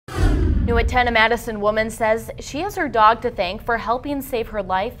New at 10, a Madison woman says she has her dog to thank for helping save her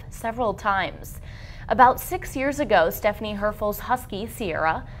life several times. About 6 years ago, Stephanie Herfel's husky,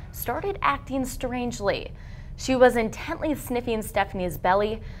 Sierra, started acting strangely. She was intently sniffing Stephanie's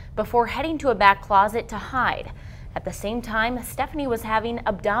belly before heading to a back closet to hide. At the same time, Stephanie was having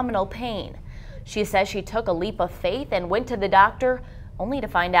abdominal pain. She says she took a leap of faith and went to the doctor, only to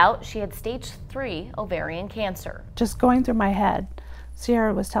find out she had stage 3 ovarian cancer. Just going through my head,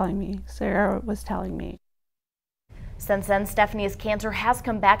 Sierra was telling me. Since then, Stephanie's cancer has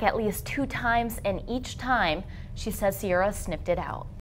come back at least 2 times, and each time she says Sierra sniffed it out.